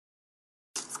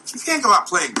You can't go out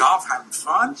playing golf having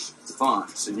fun. Fun.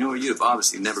 Senor, you have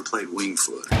obviously never played wing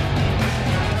foot.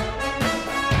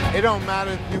 It don't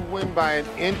matter if you win by an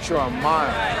inch or a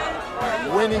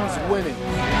mile. Winning's winning.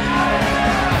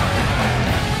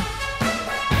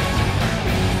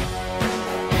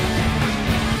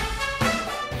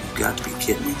 You've got to be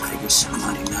kidding me, Vegas.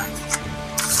 Monday night.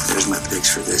 There's my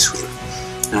picks for this week.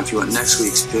 Now, if you want next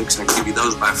week's picks, I can give you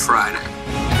those by Friday.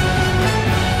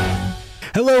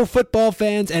 Hello, football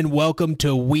fans, and welcome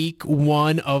to Week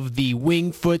 1 of the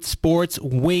Wingfoot Sports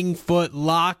Wingfoot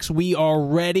Locks. We are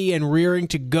ready and rearing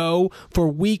to go for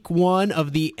Week 1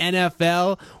 of the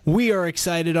NFL. We are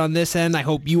excited on this end. I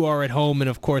hope you are at home, and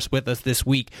of course with us this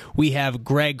week, we have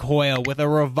Greg Hoyle with a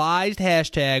revised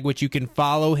hashtag, which you can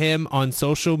follow him on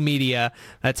social media.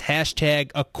 That's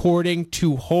hashtag According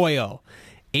to Hoyle.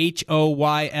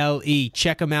 Hoyle.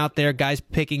 Check him out there. Guys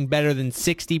picking better than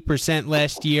 60%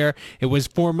 last year. It was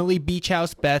formerly Beach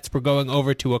House Bets. We're going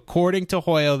over to According to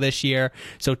Hoyle this year.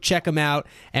 So check him out.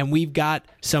 And we've got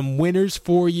some winners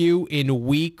for you in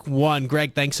Week 1.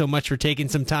 Greg, thanks so much for taking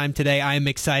some time today. I am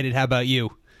excited. How about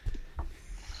you?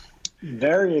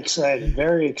 Very excited.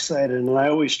 And I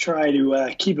always try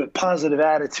to keep a positive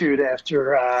attitude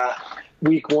after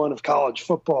Week 1 of college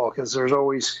football, because there's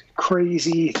always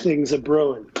crazy things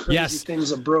brewing.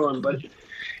 But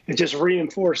it just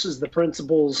reinforces the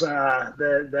principles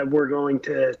that we're going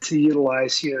to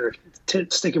utilize here,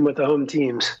 sticking with the home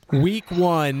teams. Week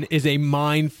 1 is a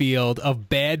minefield of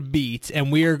bad beats,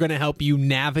 and we are going to help you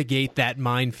navigate that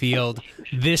minefield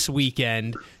this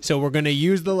weekend. So we're going to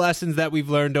use the lessons that we've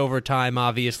learned over time,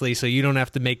 obviously, so you don't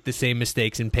have to make the same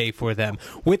mistakes and pay for them.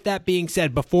 With that being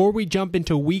said, before we jump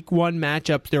into Week 1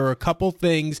 matchups, there are a couple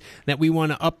things that we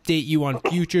want to update you on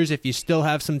futures if you still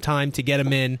have some time to get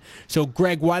them in. So,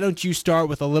 Greg, why don't you start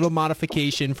with a little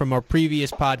modification from our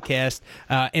previous podcast?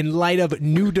 In light of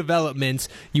new developments,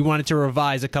 you wanted to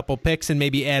revise a couple picks and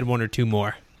maybe add one or two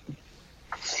more.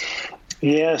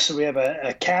 Yeah, so we have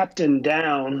a captain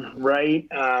down, right?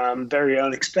 Very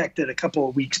unexpected a couple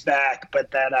of weeks back, but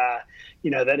that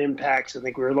that impacts. I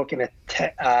think we were looking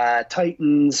at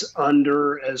Titans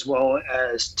under as well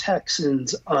as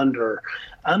Texans under.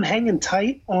 I'm hanging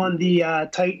tight on the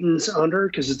Titans under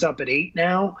because it's up at 8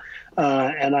 now,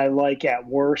 and I like at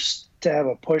worst to have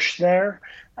a push there.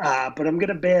 But I'm going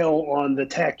to bail on the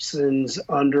Texans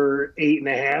under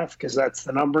 8.5 because that's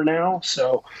the number now.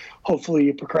 So hopefully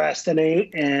you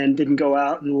procrastinate and didn't go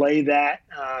out and lay that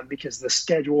because the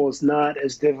schedule is not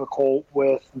as difficult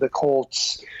with the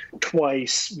Colts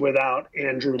twice without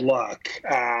Andrew Luck.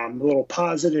 A little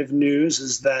positive news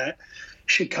is that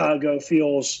Chicago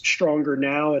feels stronger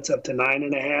now. It's up to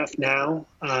 9.5 now.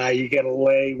 You get to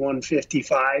lay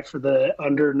 155 for the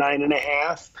under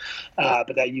 9.5,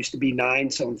 but that used to be 9,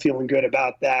 so I'm feeling good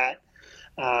about that.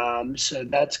 So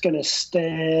that's going to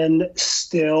stand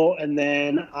still. And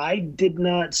then I did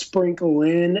not sprinkle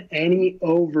in any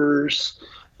overs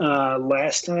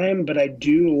last time, but I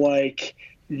do like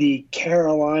the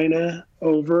Carolina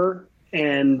over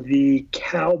and the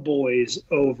Cowboys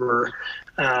over.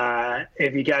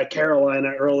 If you got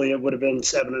Carolina early, it would have been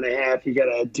 7.5. You got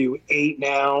to do 8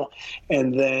 now.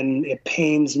 And then it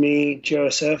pains me,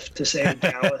 Joseph, to say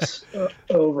Dallas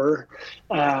over.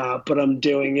 But I'm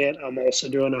doing it. I'm also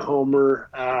doing a homer,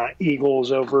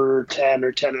 Eagles over 10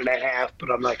 or 10.5. But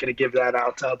I'm not going to give that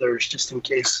out to others just in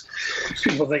case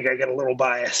people think I get a little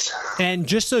bias. And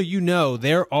just so you know,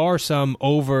 there are some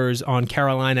overs on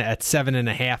Carolina at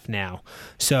 7.5 now.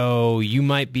 So you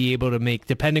might be able to make,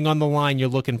 depending on the line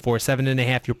you're looking for,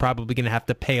 7.5, you're probably going to have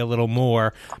to pay a little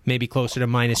more, maybe closer to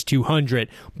minus 200.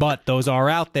 But those are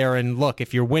out there. And look,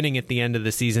 if you're winning at the end of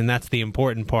the season, that's the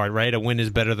important part, right? A win is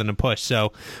better than a push.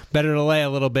 So better to lay a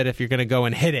little bit if you're going to go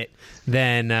and hit it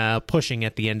than pushing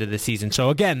at the end of the season. So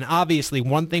again, obviously,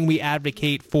 one thing we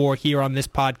advocate for here on this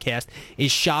podcast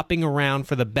is shopping around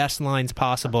for the best lines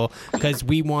possible, because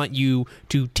we want you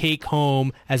to take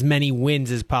home as many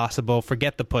wins as possible.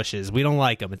 Forget the pushes. We don't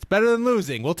like them. It's better than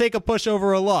losing. We'll take a push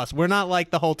over a loss. We're not like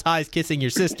the whole ties kissing your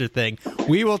sister thing.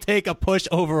 We will take a push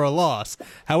over a loss.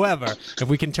 However, if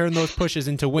we can turn those pushes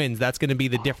into wins, that's going to be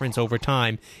the difference over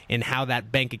time in how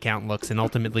that bank account looks, and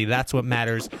ultimately that's what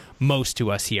matters most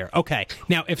to us here. Okay,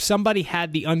 now if somebody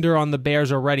had the under on the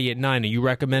Bears already at 9, are you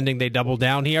recommending they double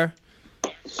down here?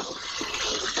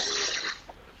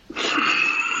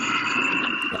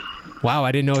 Wow,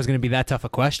 I didn't know it was going to be that tough a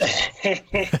question.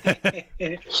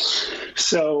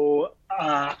 So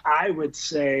I would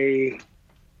say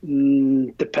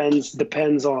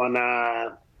depends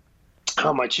on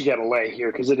how much you got to lay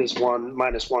here, because it is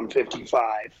minus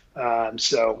 155.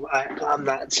 So I'm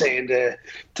not saying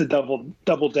to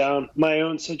double down. My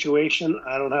own situation,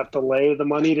 I don't have to lay the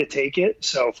money to take it.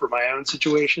 So for my own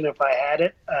situation, if I had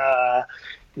it,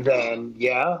 then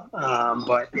yeah.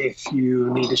 But if you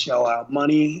need to shell out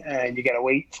money and you got to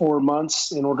wait 4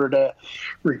 months in order to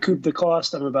recoup the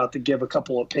cost, I'm about to give a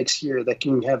couple of picks here that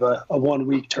can have a 1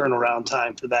 week turnaround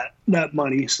time for that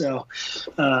money. So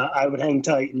I would hang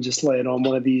tight and just lay it on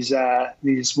one of these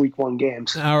week 1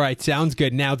 games. All right, sounds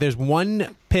good. Now there's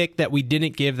one pick that we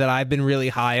didn't give that I've been really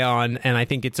high on, and I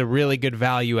think it's a really good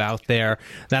value out there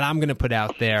that I'm going to put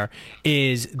out there,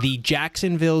 is the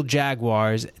Jacksonville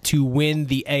Jaguars to win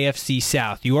the AFC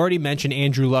South. You already mentioned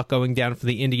Andrew Luck going down for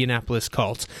the Indianapolis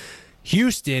Colts.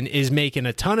 Houston is making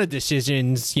a ton of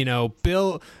decisions. You know,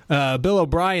 Bill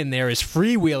O'Brien there is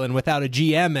freewheeling without a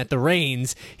GM at the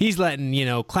reins. He's letting,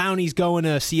 Clowney's going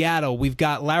to Seattle. We've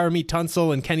got Laramie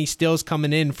Tunsil and Kenny Stills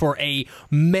coming in for a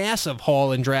massive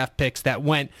haul in draft picks that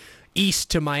went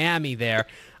east to Miami there.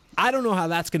 I don't know how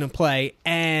that's going to play,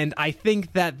 and I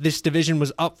think that this division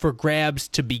was up for grabs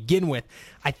to begin with.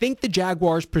 I think the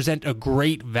Jaguars present a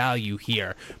great value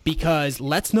here because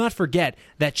let's not forget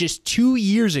that just 2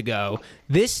 years ago,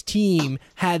 this team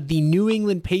had the New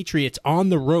England Patriots on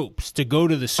the ropes to go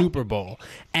to the Super Bowl,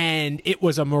 and it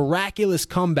was a miraculous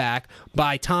comeback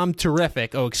by Tom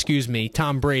Terrific.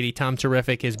 Tom Brady. Tom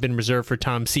Terrific has been reserved for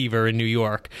Tom Seaver in New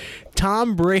York.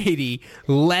 Tom Brady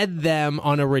led them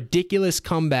on a ridiculous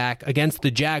comeback against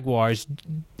the Jaguars,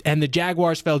 and the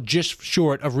Jaguars fell just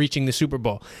short of reaching the Super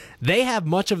Bowl. They have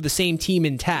much of the same team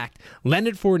intact.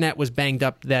 Leonard Fournette was banged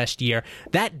up last year.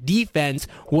 That defense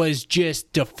was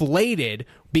just deflated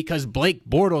because Blake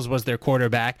Bortles was their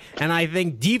quarterback, and I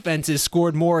think defenses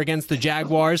scored more against the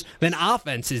Jaguars than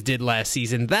offenses did last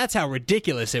season. That's how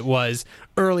ridiculous it was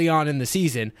early on in the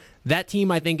season. That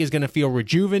team, I think, is going to feel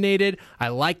rejuvenated. I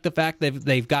like the fact that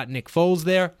they've got Nick Foles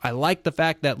there. I like the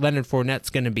fact that Leonard Fournette's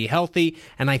going to be healthy,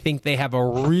 and I think they have a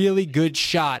really good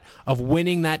shot of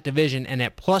winning that division. And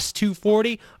at plus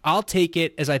 240, I'll take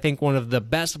it as I think one of the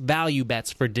best value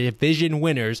bets for division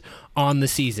winners on the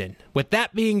season. With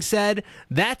that being said,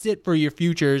 that's it for your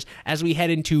futures as we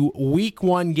head into week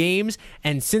 1 games.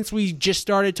 And since we just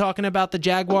started talking about the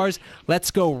Jaguars, let's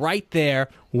go right there.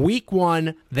 Week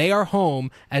 1, they are home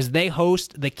as they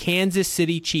host the Kansas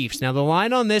City Chiefs. Now, the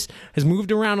line on this has moved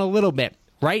around a little bit.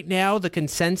 Right now, the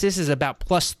consensus is about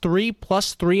plus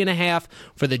 3.5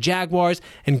 for the Jaguars.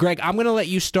 And Greg, I'm going to let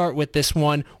you start with this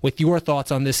one with your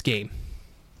thoughts on this game.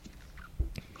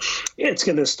 Yeah, it's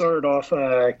going to start off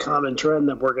a common trend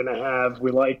that we're going to have.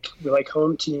 We like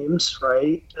home teams,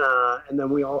 right? And then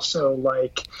we also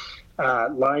like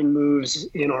line moves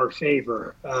in our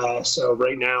favor. So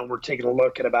right now we're taking a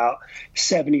look at about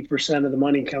 70% of the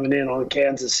money coming in on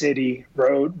Kansas City,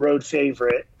 road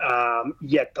favorite,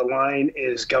 yet the line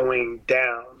is going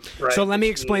down. Right? So let me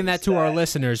explain that to our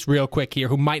listeners real quick here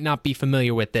who might not be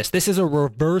familiar with this. This is a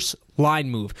reverse line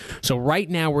move. So right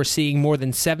now we're seeing more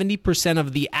than 70%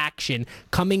 of the action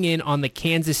coming in on the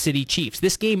Kansas City Chiefs.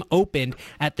 This game opened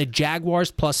at the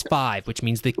Jaguars plus 5, which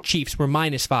means the Chiefs were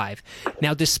minus 5.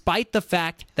 Now, despite the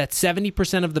fact that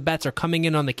 70% of the bets are coming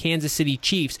in on the Kansas City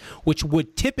Chiefs, which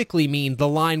would typically mean the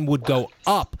line would go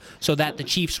up so that the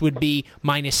Chiefs would be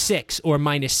minus 6 or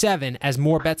minus 7 as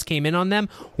more bets came in on them,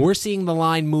 we're seeing the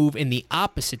line move in the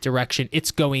opposite direction.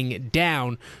 It's going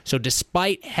down. So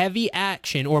despite heavy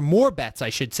action, or more bets, I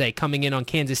should say, coming in on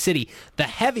Kansas City, the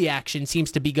heavy action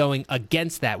seems to be going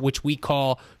against that, which we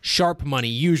call sharp money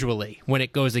usually when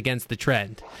it goes against the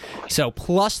trend. So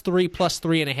plus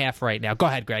 3.5 right now. Go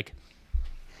ahead, Greg.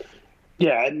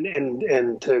 Yeah,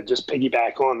 and to just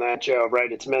piggyback on that, Joe,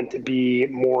 right, it's meant to be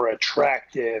more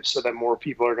attractive so that more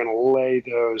people are going to lay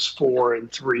those 4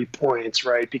 and 3 points,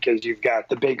 right, because you've got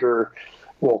the bigger,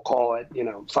 we'll call it,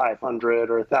 $500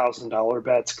 or $1,000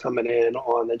 bets coming in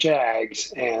on the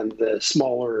Jags, and the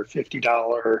smaller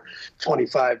 $50,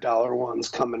 $25 ones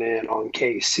coming in on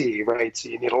KC, right? So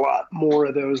you need a lot more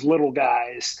of those little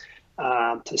guys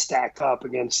to stack up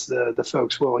against the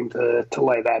folks willing to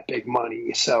lay that big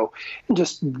money. So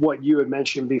just what you had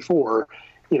mentioned before,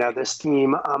 this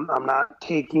team, I'm not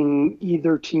taking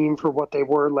either team for what they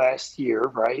were last year,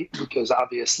 right? Because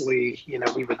obviously,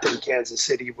 we would think Kansas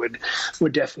City would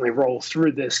definitely roll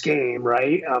through this game,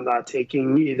 right? I'm not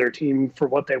taking either team for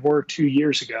what they were 2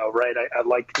 years ago, right? I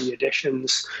like the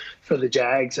additions the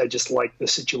Jags. I just like the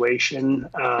situation.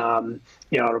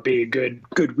 It'll be a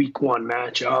good week one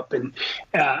matchup. And,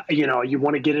 you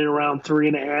want to get it around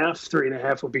 3.5.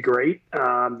 3.5 would be great.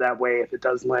 That way, if it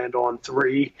does land on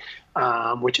 3,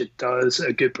 which it does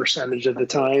a good percentage of the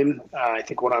time, I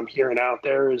think what I'm hearing out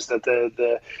there is that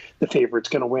the favorite's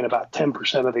going to win about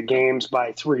 10% of the games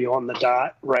by 3 on the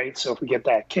dot, right? So if we get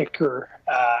that kicker,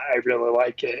 I really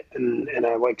like it. And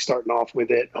I like starting off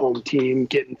with it. Home team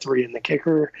getting 3 in the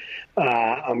kicker.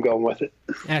 I'm going with it.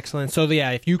 Excellent. So,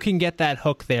 yeah, if you can get that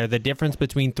hook there, the difference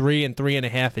between 3 and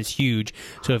 3.5 is huge.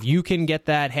 So if you can get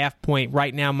that half point,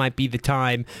 right now might be the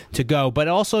time to go. But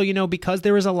also, because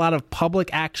there is a lot of public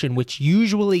action, which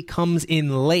usually comes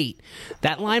in late,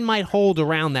 that line might hold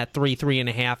around that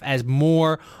 3.5, as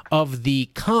more of the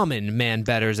common man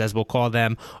bettors, as we'll call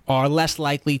them, are less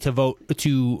likely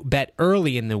to bet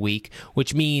early in the week,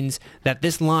 which means that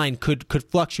this line could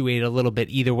fluctuate a little bit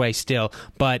either way still.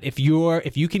 But if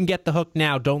you can get the hook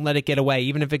now, don't let it get away.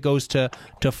 Even if it goes to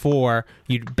 4,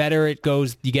 you get it at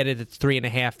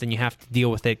 3.5, then you have to deal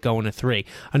with it going to 3.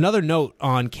 Another note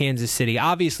on Kansas City,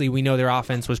 obviously we know their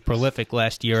offense was prolific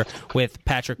last year with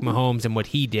Patrick Mahomes and what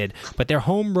he did, but their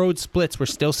home road splits were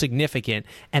still significant,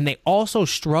 and they also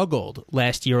struggled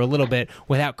last year a little bit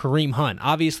without Kareem Hunt.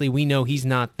 Obviously we know he's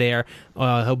not there.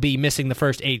 He'll be missing the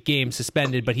first 8 games,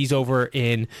 suspended, but he's over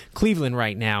in Cleveland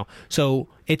right now. So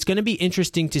it's going to be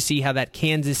interesting to see how that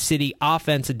Kansas City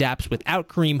offense adapts without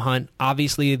Kareem Hunt.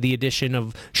 Obviously, the addition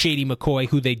of Shady McCoy,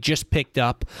 who they just picked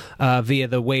up via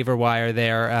the waiver wire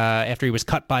there after he was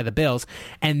cut by the Bills.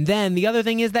 And then the other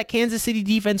thing is that Kansas City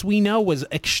defense, we know, was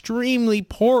extremely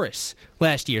porous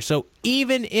last year. So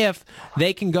even if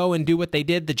they can go and do what they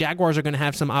did, the Jaguars are going to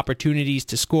have some opportunities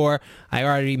to score. I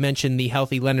already mentioned the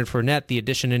healthy Leonard Fournette, the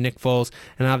addition of Nick Foles,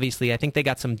 and obviously I think they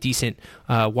got some decent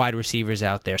wide receivers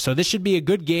out there. So this should be a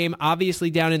good game. Obviously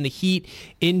down in the heat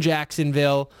in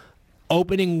Jacksonville.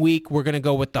 Opening week, we're going to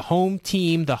go with the home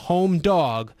team, the home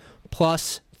dog,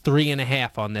 plus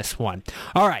 3.5 on this one.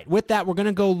 All right, with that, we're going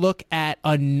to go look at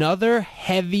another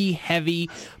heavy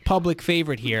public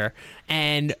favorite here.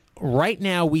 And right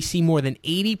now, we see more than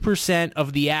 80%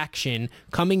 of the action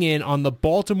coming in on the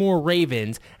Baltimore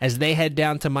Ravens as they head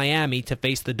down to Miami to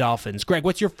face the Dolphins. Greg,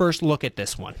 what's your first look at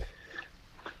this one?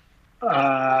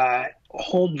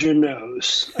 Hold your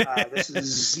nose. This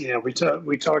is,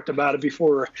 we talked about it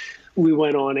before we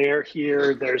went on air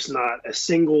here. There's not a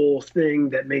single thing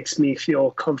that makes me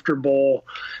feel comfortable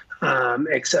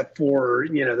except for,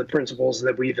 the principles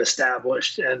that we've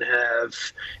established and have,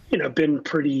 been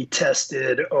pretty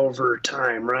tested over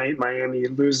time, right? Miami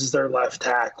loses their left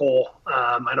tackle.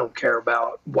 I don't care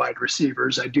about wide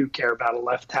receivers. I do care about a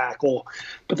left tackle,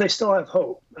 but they still have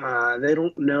hope. They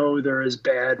don't know they're as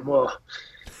bad. Well,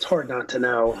 it's hard not to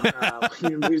know.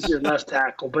 You lose your left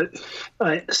tackle, but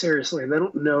seriously, they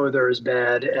don't know they're as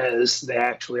bad as they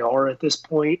actually are at this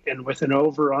point. And with an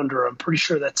over-under, I'm pretty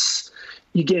sure that's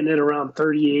you getting it around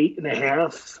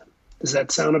 38.5. Does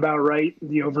that sound about right,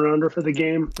 the over-under for the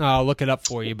game? I'll look it up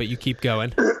for you, but you keep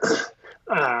going.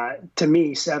 To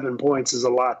me, 7 points is a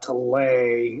lot to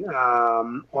lay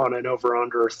on an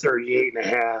over-under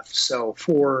 38.5. So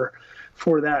for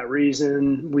that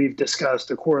reason, we've discussed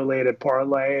a correlated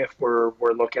parlay. If we're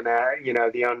looking at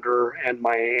the under and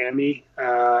Miami,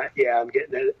 I'm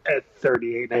getting it at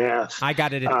 38.5. I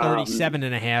got it at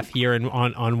 37.5 here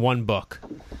on one book.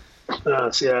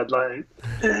 I'd like.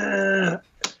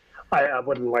 I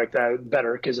wouldn't like that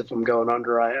better because if I'm going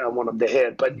under, I want them to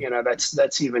hit. But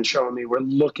that's even showing me we're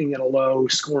looking at a low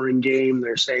scoring game.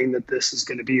 They're saying that this is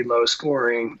going to be low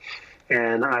scoring,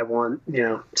 and I want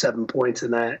 7 points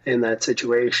in that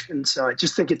situation. So I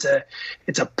just think it's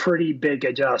a pretty big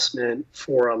adjustment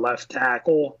for a left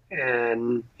tackle,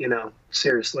 and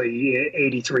seriously,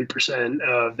 83%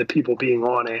 of the people being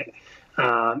on it.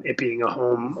 It being a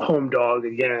home dog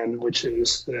again, which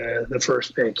is the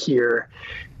first pick here,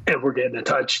 and we're getting a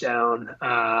touchdown.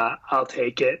 I'll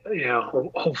take it.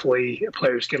 Hopefully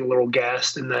players get a little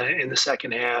gassed in the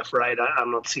second half, right? I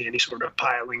don't see any sort of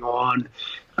piling on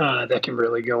that can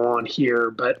really go on here.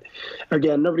 But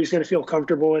again, nobody's going to feel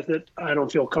comfortable with it. I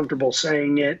don't feel comfortable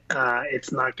saying it.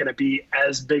 It's not going to be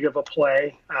as big of a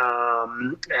play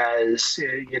as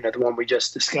the one we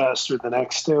just discussed or the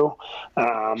next two.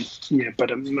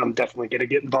 But I'm definitely going to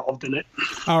get involved in it.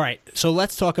 All right, so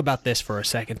let's talk about this for a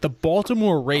second. The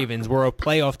Baltimore Ravens were a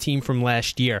playoff team from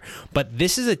last year, but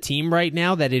this is a team right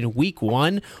now that in week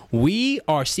one, we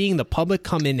are seeing the public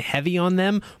come in heavy on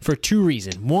them for two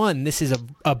reasons. One, this is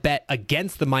a bet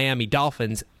against the Miami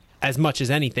Dolphins as much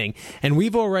as anything, and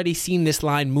we've already seen this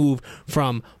line move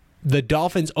from the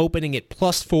Dolphins opening at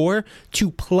 +4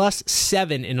 to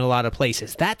 +7 in a lot of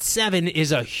places. That 7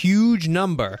 is a huge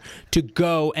number to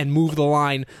go and move the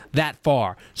line that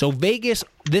far. So Vegas,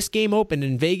 this game opened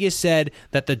and Vegas said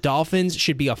that the Dolphins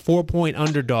should be a 4-point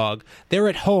underdog. They're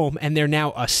at home and they're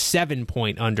now a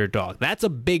 7-point underdog. That's a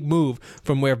big move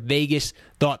from where Vegas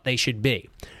thought they should be.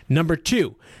 Number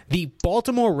 2, the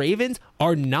Baltimore Ravens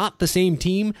are not the same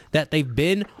team that they've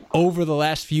been over the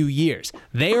last few years.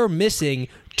 They are missing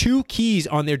 2 keys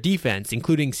on their defense,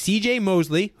 including C.J.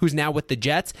 Mosley, who's now with the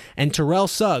Jets, and Terrell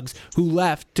Suggs, who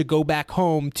left to go back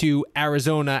home to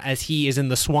Arizona as he is in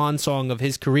the swan song of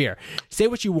his career. Say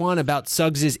what you want about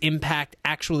Suggs' impact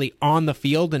actually on the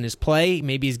field and his play.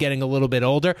 Maybe he's getting a little bit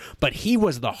older, but he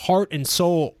was the heart and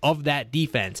soul of that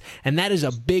defense, and that is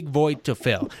a big void to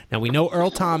fill. Now, we know Earl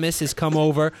Thomas has come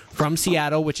over from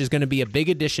Seattle, which is going to be a big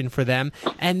addition for them,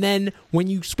 and then when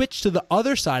you switch to the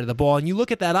other side of the ball and you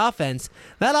look at that offense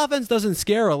doesn't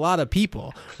scare a lot of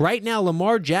people. Right now,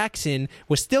 Lamar Jackson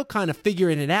was still kind of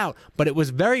figuring it out, but it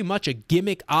was very much a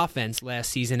gimmick offense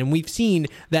last season, and we've seen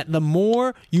that the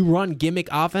more you run gimmick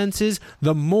offenses,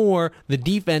 the more the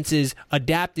defenses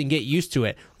adapt and get used to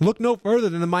it. Look no further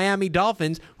than the Miami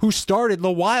Dolphins, who started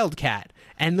the Wildcat,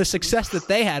 and the success that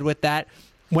they had with that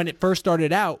when it first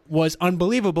started out was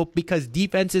unbelievable because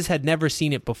defenses had never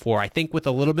seen it before. I think with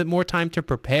a little bit more time to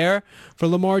prepare for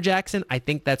Lamar Jackson, I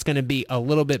think that's going to be a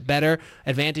little bit better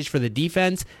advantage for the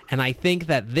defense, and I think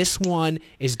that this one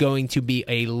is going to be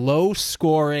a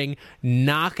low-scoring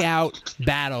knockout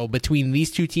battle between these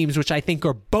two teams, which I think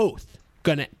are both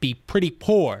going to be pretty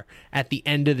poor at the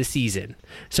end of the season.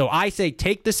 So I say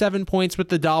take the 7 points with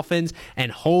the Dolphins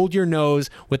and hold your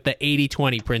nose with the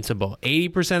 80-20 principle.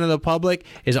 80% of the public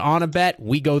is on a bet.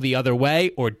 We go the other way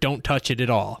or don't touch it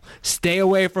at all. Stay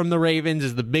away from the Ravens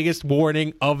is the biggest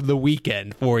warning of the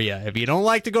weekend for you. If you don't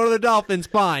like to go to the Dolphins,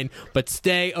 fine, but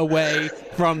stay away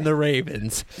from the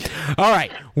Ravens. All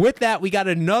right, with that, we got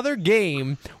another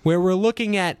game where we're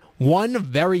looking at one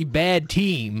very bad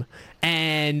team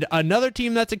and another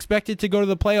team that's expected to go to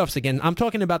the playoffs again. I'm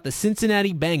talking about the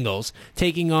Cincinnati Bengals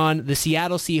taking on the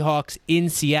Seattle Seahawks in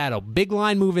Seattle. Big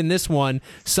line move in this one.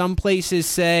 Some places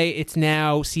say it's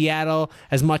now Seattle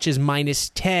as much as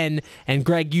 -10. And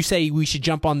Greg, you say we should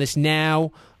jump on this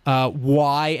now.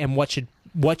 Why and what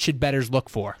should bettors look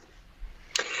for?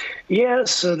 Yeah,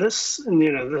 so this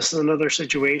is another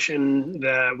situation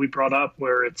that we brought up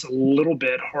where it's a little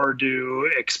bit hard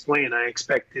to explain. I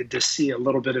expected to see a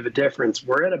little bit of a difference.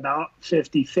 We're at about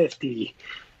 50-50,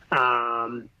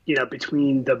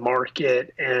 between the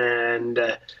market and,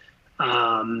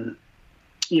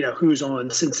 who's on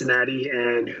Cincinnati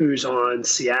and who's on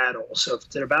Seattle. So if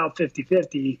it's at about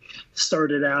 50-50,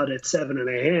 started out at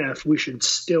 7.5, we should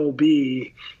still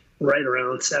be right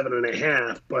around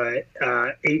 7.5, but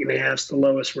 8.5 is the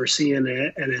lowest we're seeing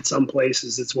it, and in some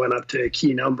places it's went up to a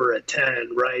key number at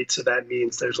 10, right? So that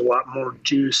means there's a lot more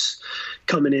juice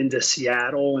coming into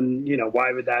Seattle, and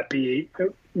why would that be?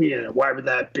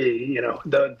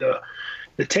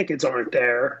 The tickets aren't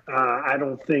there. I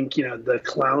don't think, the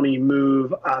Clowney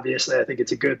move, obviously, I think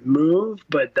it's a good move,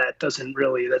 but that's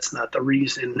not the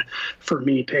reason for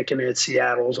me picking it.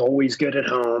 Seattle's always good at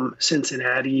home.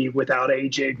 Cincinnati without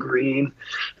A.J. Green,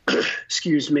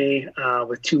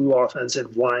 with 2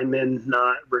 offensive linemen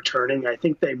not returning. I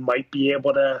think they might be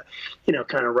able to,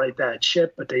 kind of right that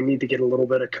ship, but they need to get a little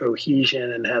bit of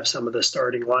cohesion and have some of the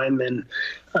starting linemen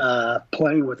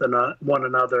playing with one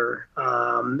another.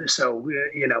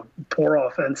 Poor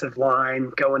offensive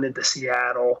line going into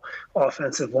Seattle,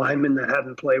 offensive linemen that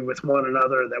haven't played with one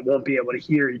another, that won't be able to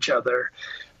hear each other.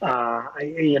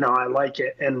 I like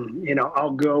it, and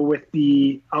I'll go with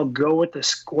the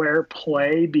square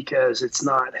play because it's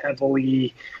not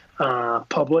heavily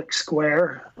public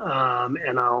square,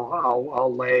 and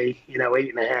I'll lay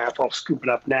 8.5. I'll scoop it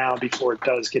up now before it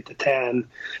does get to 10,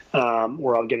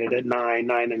 or I'll get it at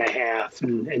 9.5,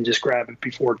 and just grab it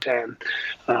before 10.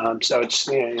 So it's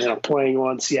playing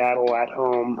on Seattle at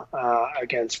home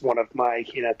against one of my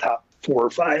top 4 or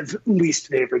 5 least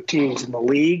favorite teams in the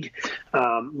league.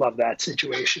 Love that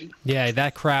situation. Yeah,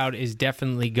 that crowd is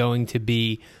definitely going to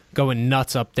be going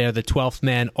nuts up there. The 12th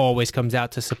man always comes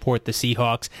out to support the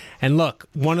Seahawks. And look,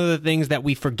 one of the things that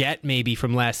we forget maybe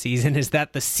from last season is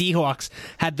that the Seahawks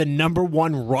had the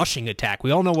 #1 rushing attack.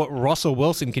 We all know what Russell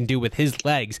Wilson can do with his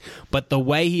legs, but the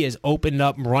way he has opened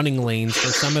up running lanes for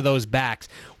some of those backs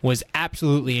was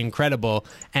absolutely incredible,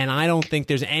 and I don't think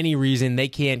there's any reason they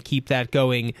can't keep that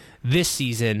going this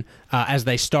season as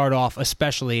they start off,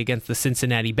 especially against the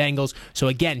Cincinnati Bengals. So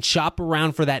again, shop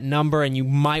around for that number, and you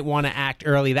might want to act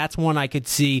early. That's one I could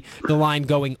see the line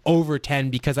going over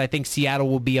 10 because I think Seattle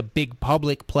will be a big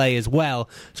public play as well.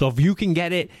 So if you can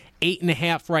get it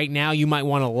 8.5 right now, you might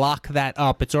want to lock that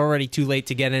up. It's already too late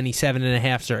to get any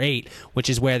 7.5s or 8, which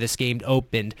is where this game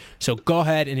opened. So go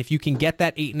ahead, and if you can get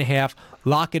that 8.5,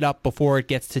 lock it up before it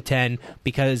gets to 10,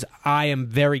 because I am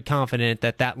very confident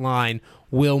that that line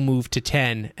will move to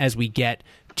 10 as we get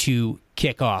to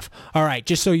kickoff. All right,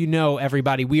 just so you know,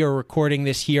 everybody, we are recording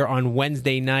this here on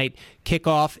Wednesday night.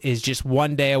 Kickoff is just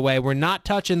one day away. We're not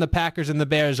touching the Packers and the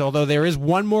Bears, although there is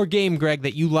one more game, Greg,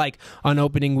 that you like on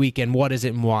opening weekend. What is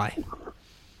it and why?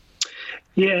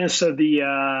 Yeah, so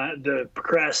the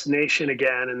procrastination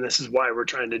again, and this is why we're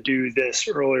trying to do this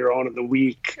earlier on in the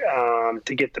week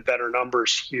to get the better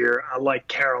numbers here. I like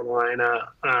Carolina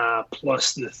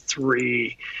plus the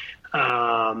 3.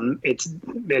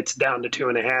 It's down to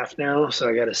 2.5 now, so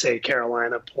I got to say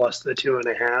Carolina plus the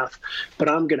 2.5. But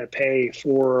I'm going to pay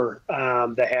for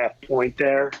the half point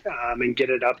there and get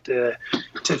it up to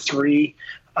 3.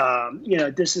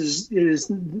 This is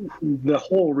the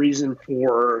whole reason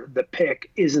for the pick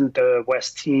isn't the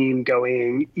West team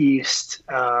going east.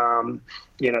 The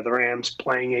Rams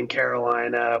playing in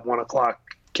Carolina, 1:00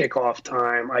 kickoff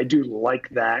time. I do like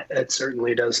that. It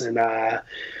certainly doesn't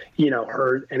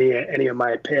hurt any of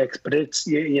my picks, but it's,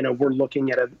 we're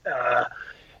looking at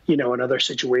another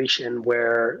situation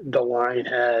where the line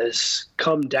has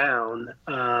come down.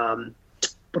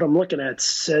 But I'm looking at,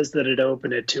 says that it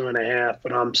opened at 2.5,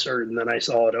 but I'm certain that I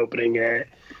saw it opening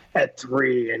at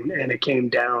 3, and it came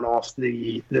down off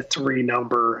the 3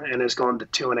 number and has gone to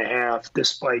 2.5,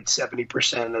 despite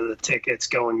 70% of the tickets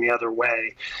going the other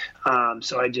way.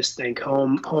 So I just think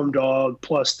home dog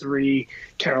plus 3,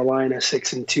 Carolina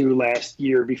 6-2 last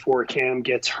year before Cam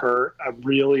gets hurt. I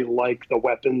really like the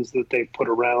weapons that they put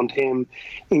around him,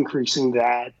 increasing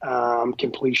that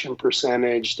completion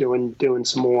percentage, doing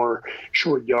some more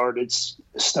short yardage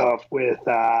stuff with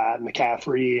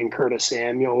McCaffrey and Curtis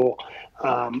Samuel.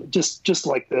 Just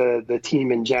like the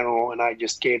team in general, and I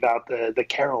just gave out the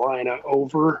Carolina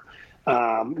over.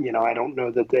 I don't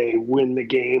know that they win the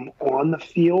game on the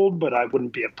field, but I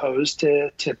wouldn't be opposed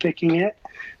to picking it.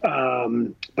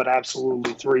 But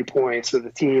absolutely 3 points. So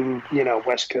the team,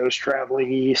 West Coast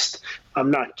traveling east, I'm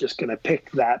not just going to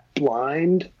pick that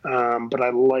blind, but I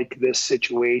like this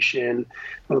situation.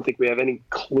 I don't think we have any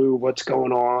clue what's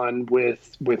going on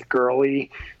with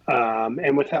Gurley.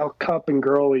 And without Kupp and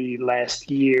Gurley last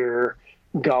year,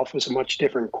 Goff was a much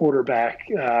different quarterback,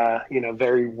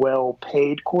 very well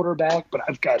paid quarterback, but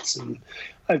I've got some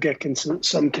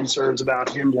concerns about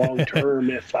him long term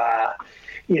if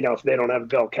they don't have a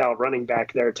bell cow running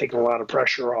back there, taking a lot of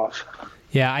pressure off.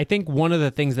 Yeah, I think one of the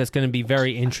things that's going to be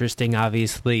very interesting,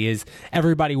 obviously, is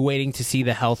everybody waiting to see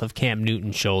the health of Cam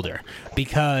Newton's shoulder.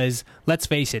 Because, let's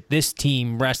face it, this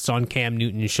team rests on Cam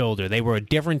Newton's shoulder. They were a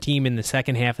different team in the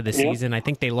second half of the season. I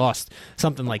think they lost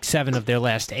something like 7 of their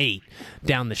last 8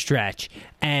 down the stretch.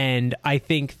 And I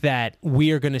think that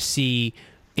we are going to see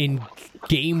in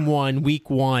game 1, week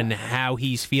 1, how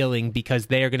he's feeling, because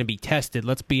they are going to be tested.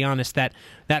 Let's be honest, that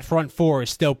front 4 is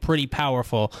still pretty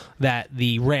powerful that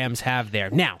the Rams have there.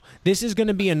 Now, this is going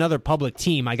to be another public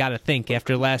team, I got to think,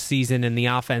 after last season and the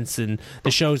offense and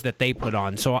the shows that they put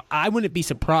on. So I wouldn't be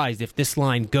surprised if this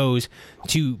line goes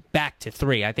back to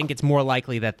 3. I think it's more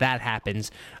likely that happens.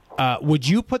 Would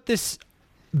you put this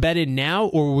bet in now,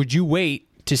 or would you wait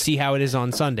to see how it is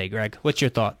on Sunday, Greg? What's your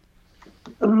thought?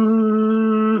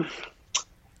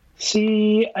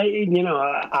 See,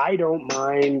 I don't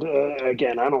mind.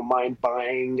 Again, I don't mind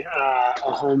buying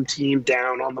a home team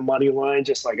down on the money line,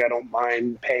 just like I don't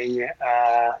mind paying,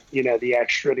 the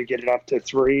extra to get it up to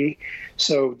 3.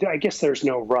 So I guess there's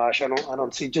no rush. I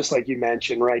don't see, just like you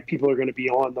mentioned, right? People are going to be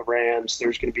on the Rams.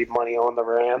 There's going to be money on the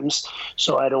Rams.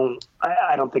 So I don't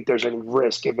think there's any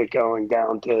risk of it going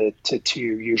down to 2.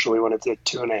 Usually when it's at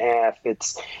 2.5,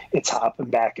 it's hopping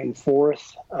back and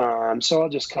forth. So I'll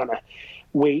just kind of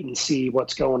wait and see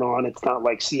what's going on. It's not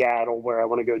like Seattle where I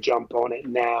want to go jump on it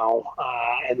now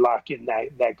and lock in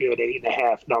that good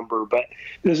 8.5 number. But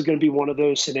this is going to be one of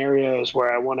those scenarios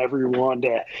where I want everyone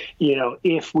to,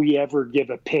 if we ever give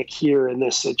a pick here in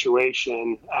this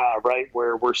situation, right,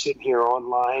 where we're sitting here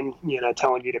online,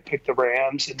 telling you to pick the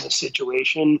Rams in this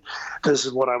situation, this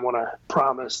is what I want to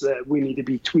promise, that we need to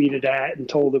be tweeted at and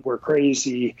told that we're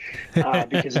crazy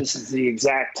because this is the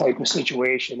exact type of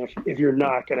situation. If you're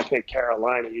not going to pick Carolina,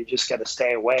 you just got to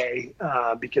stay away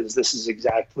because this is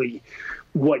exactly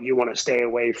what you want to stay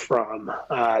away from.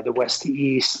 The West to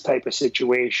East type of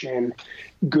situation.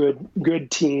 Good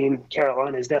team.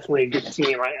 Carolina is definitely a good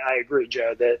team. I agree,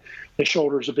 Joe, that the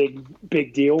shoulder's a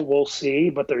big deal. We'll see,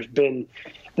 but there's been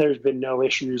there's been no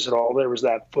issues at all. There was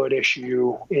that foot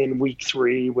issue in week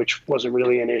 3, which wasn't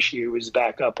really an issue. He was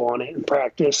back up on it in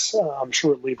practice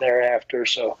shortly thereafter.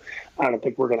 So I don't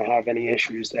think we're going to have any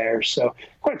issues there. So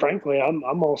quite frankly, I'm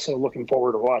also looking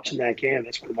forward to watching that game.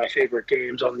 That's one of my favorite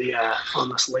games on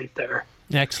the slate there.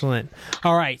 Excellent.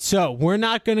 All right, so we're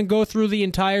not going to go through the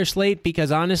entire slate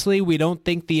because honestly, we don't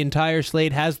think the entire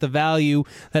slate has the value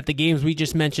that the games we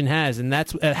just mentioned has, and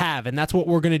that's what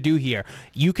we're going to do here.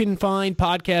 You can find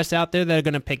podcasts out there that are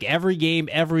going to pick every game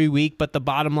every week, but the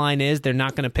bottom line is they're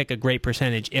not going to pick a great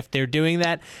percentage if they're doing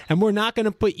that, and we're not going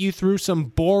to put you through some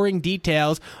boring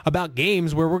details about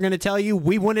games where we're going to tell you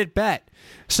we wouldn't bet.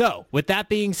 So, with that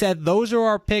being said, those are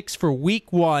our picks for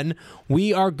week 1.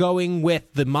 We are going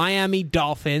with the Miami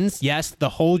Dolphins. Yes, the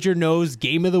hold your nose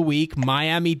game of the week,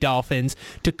 Miami Dolphins,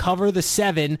 to cover the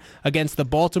 7 against the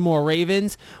Baltimore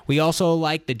Ravens. We also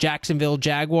like the Jacksonville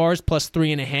Jaguars plus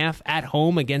 3.5 at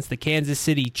home against the Kansas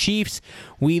City Chiefs.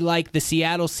 We like the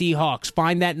Seattle Seahawks.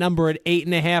 Find that number at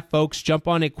 8.5, folks. Jump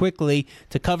on it quickly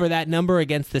to cover that number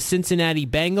against the Cincinnati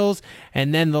Bengals.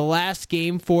 And then the last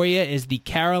game for you is the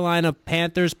Carolina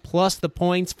Panthers plus the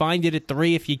points. Find it at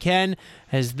 3 if you can,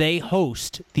 as they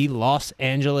host the Los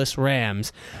Angeles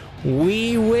Rams.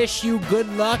 We wish you good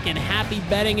luck and happy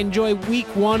betting. Enjoy week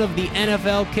 1 of the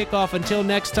NFL kickoff. Until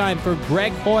next time, for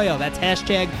Greg Hoyle, that's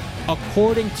hashtag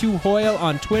According to Hoyle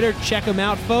on Twitter. Check him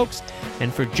out, folks.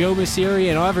 And for Joe Messeri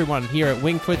and everyone here at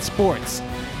Wingfoot Sports,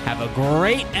 have a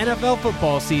great NFL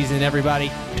football season,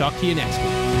 everybody. Talk to you next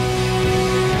week.